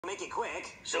Make it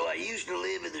quick. So I used to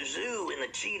live at the zoo in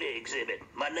the cheetah exhibit.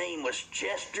 My name was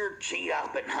Chesester Cheeto,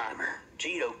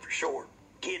 Cheeto for short.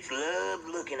 Kids loved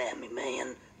looking at me,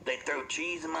 man. They'd throw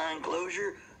cheese in my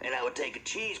enclosure, and I would take a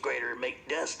cheese grater and make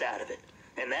dust out of it.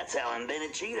 And that's how I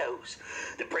invented Cheetos.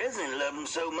 The president loved them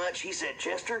so much, he said,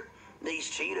 "Chester, these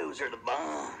Cheetos are the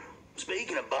bomb.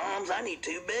 Speaking of bombs, I need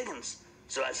 2 big ones."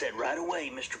 So I said, "Right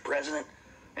away, Mr. President."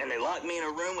 And they locked me in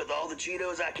a room with all the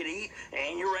Cheetos I could eat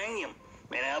and uranium.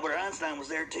 And Albert Einstein was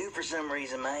there too for some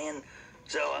reason, man.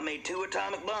 So I made 2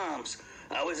 atomic bombs.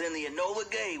 I was in the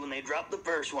Enola Gay when they dropped the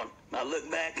first one. I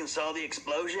looked back and saw the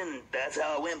explosion, and that's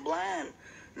how I went blind.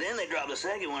 Then they dropped the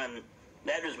second one, and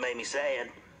that just made me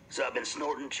sad. So I've been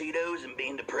snorting Cheetos and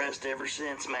being depressed ever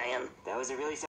since, man. That was a really